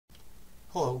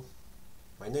Hello,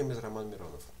 my name is Roman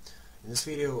Mironov. In this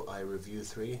video I review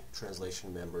 3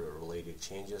 translation member related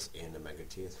changes in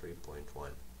OmegaT 3.1.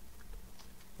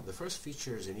 The first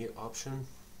features a new option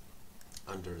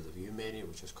under the view menu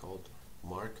which is called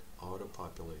Mark Auto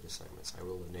Populate Segments. I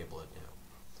will enable it now.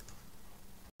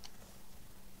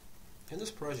 In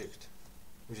this project,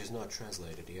 which is not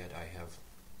translated yet, I have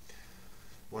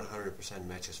 100%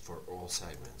 matches for all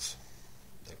segments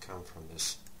that come from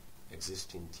this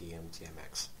existing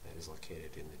TMX that is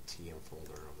located in the TM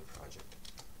folder of the project.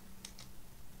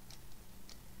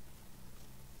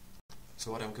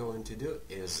 So what I'm going to do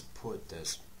is put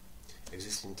this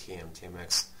existing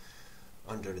TMX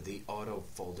under the auto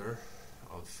folder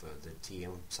of the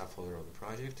TM subfolder of the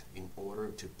project in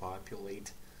order to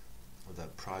populate the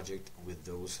project with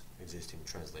those existing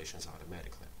translations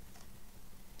automatically.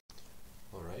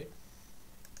 Alright.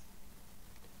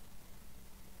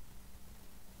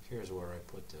 Here's where I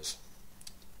put this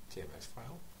TMX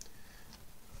file.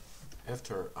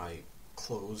 After I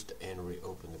closed and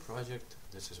reopened the project,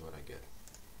 this is what I get.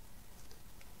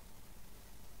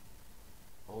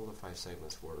 All the 5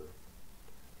 segments were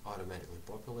automatically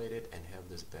populated and have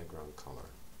this background color.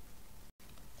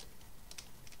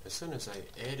 As soon as I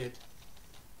edit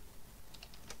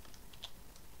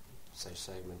such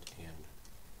segment and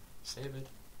save it,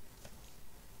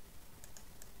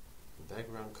 the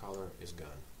background color is gone.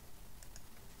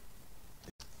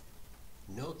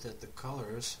 Note that the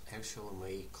colors actually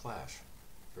may clash.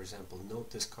 For example,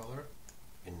 note this color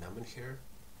in Numbing here,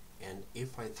 and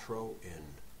if I throw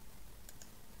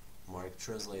in Mark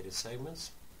translated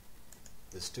segments,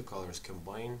 these 2 colors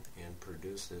combine and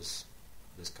produce this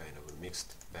kind of a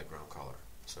mixed background color.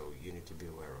 So you need to be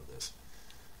aware of this.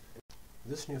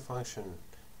 This new function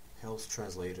helps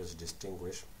translators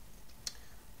distinguish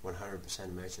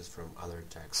 100% matches from other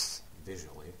texts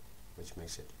visually, which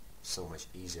makes it so much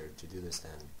easier to do this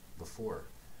than before,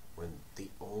 when the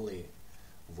only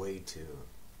way to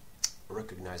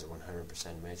recognize a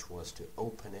 100% match was to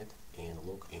open it and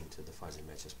look into the fuzzy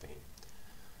matches pane.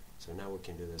 So now we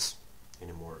can do this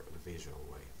in a more visual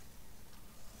way.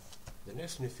 The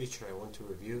next new feature I want to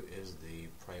review is the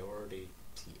priority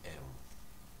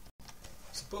TM.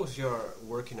 Suppose you're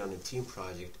working on a team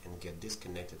project and get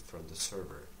disconnected from the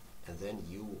server, and then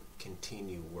you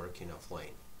continue working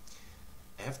offline.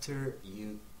 After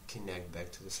you connect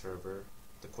back to the server,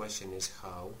 the question is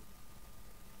how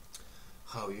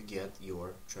you get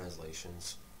your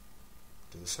translations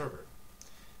to the server.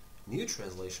 New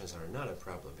translations are not a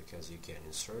problem because you can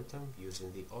insert them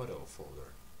using the auto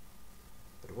folder.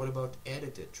 But what about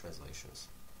edited translations?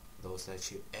 Those that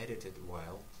you edited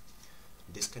while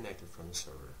disconnected from the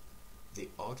server. The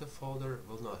auto folder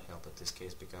will not help in this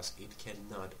case because it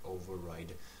cannot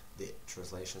override the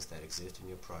translations that exist in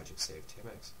your project saved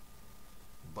TMX.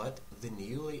 But the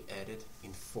newly added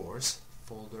enforce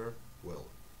folder will.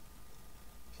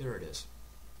 Here it is.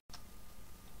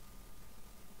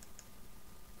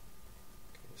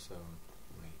 Okay, so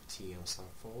my TM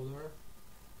subfolder,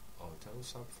 auto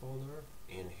subfolder,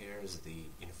 and here's the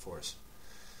enforce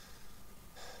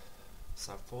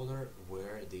subfolder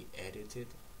where the edited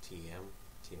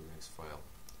TMX file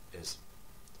is.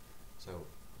 So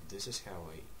this is how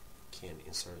I can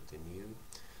insert the new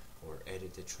or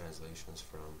edited translations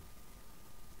from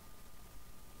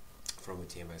a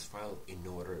TMX file in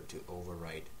order to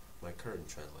override my current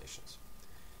translations.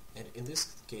 And in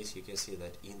this case you can see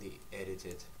that in the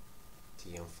edited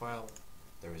TM file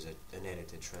there is an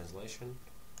edited translation.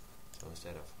 So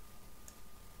instead of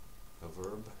a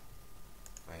verb,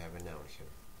 I have a noun here.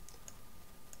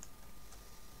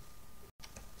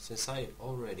 Since I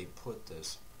already put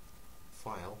this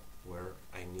file where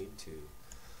I need to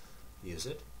use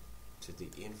it to the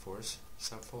enforce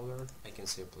subfolder, I can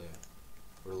simply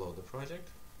reload the project,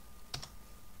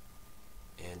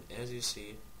 and as you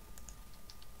see,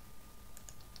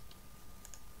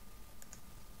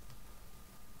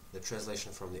 the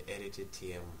translation from the edited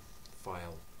TM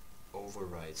file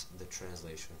overrides the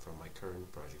translation from my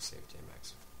current project saved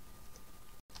TMX.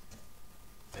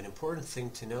 An important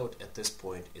thing to note at this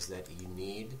point is that you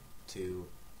need to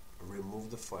remove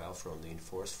the file from the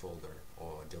enforce folder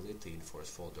or delete the enforce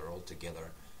folder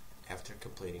altogether after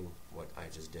completing what I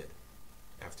just did,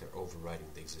 after overriding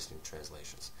the existing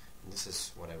translations. And this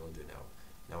is what I will do now.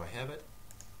 Now I have it,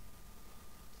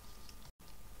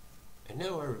 and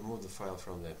now I remove the file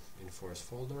from the enforce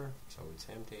folder, so it's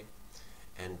empty.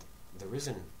 And the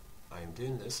reason I'm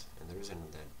doing this, and the reason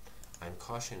that I'm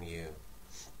cautioning you,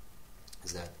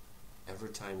 is that every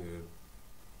time you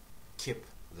keep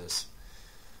this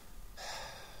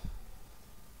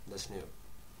new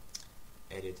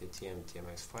edited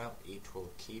TM/TMX file, it will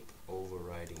keep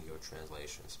overriding your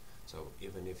translations. So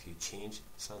even if you change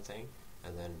something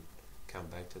and then come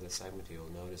back to the segment,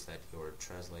 you'll notice that your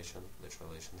translation, the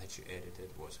translation that you edited,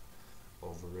 was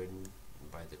overridden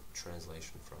by the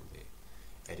translation from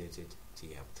the edited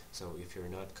TM. So if you're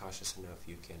not cautious enough,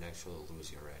 you can actually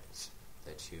lose your edits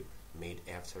that you made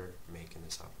after making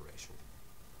this operation.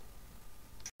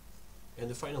 And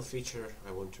the final feature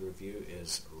I want to review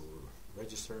is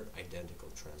register identical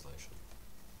translation.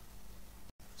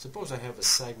 Suppose I have a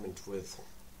segment with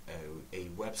a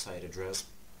website address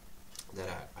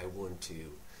that I want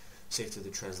to save to the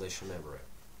translation memory,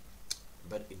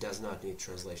 but it does not need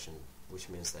translation, which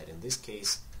means that in this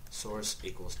case source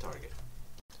equals target.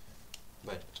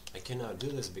 But I cannot do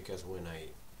this because when I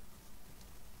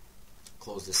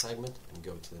close the segment and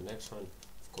go to the next one,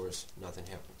 of course nothing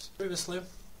happens. Previously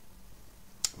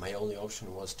my only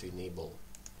option was to enable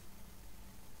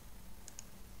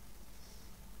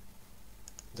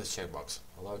this checkbox,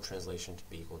 allow translation to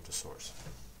be equal to source.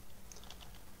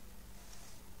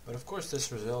 But of course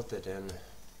this resulted in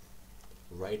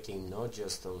writing not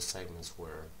just those segments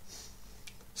where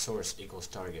source equals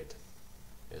target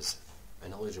is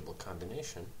an eligible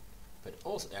combination, but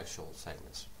all actual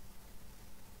segments,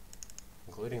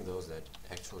 including those that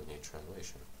actually need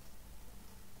translation.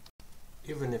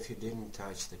 Even if you didn't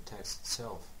touch the text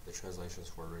itself, the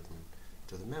translations were written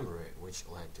to the memory, which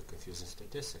led to confusing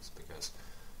statistics because,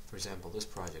 for example, this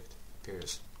project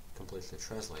appears completely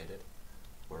translated,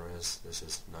 whereas this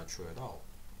is not true at all.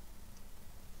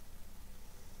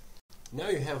 Now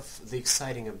you have the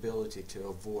exciting ability to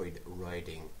avoid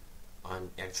writing on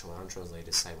actual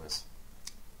untranslated segments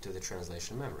to the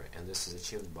translation memory, and this is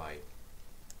achieved by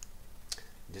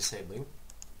disabling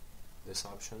this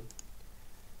option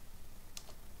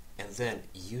and then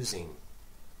using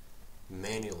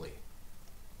manually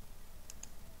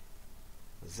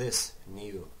this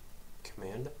new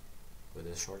command with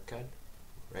a shortcut,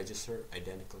 register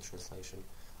identical translation,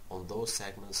 on those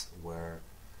segments where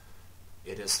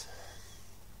it is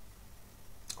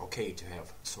okay to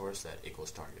have source that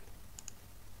equals target.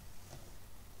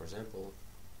 For example,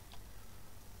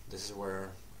 this is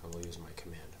where I will use my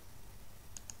command.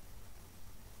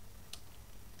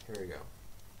 Here we go.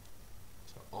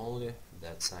 So only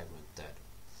that segment that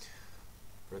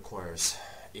requires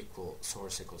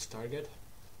source equals target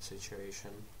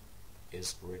situation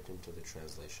is written to the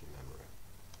translation memory.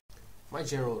 My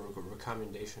general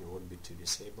recommendation would be to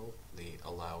disable the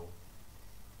allow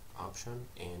option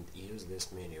and use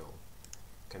this manual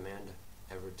command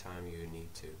every time you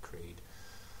need to create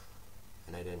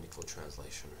an identical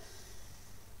translation.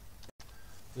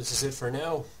 This is it for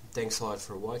now. Thanks a lot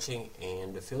for watching,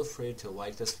 and feel free to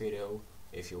like this video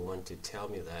if you want to tell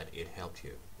me that it helped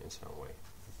you in some way.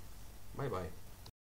 Bye bye.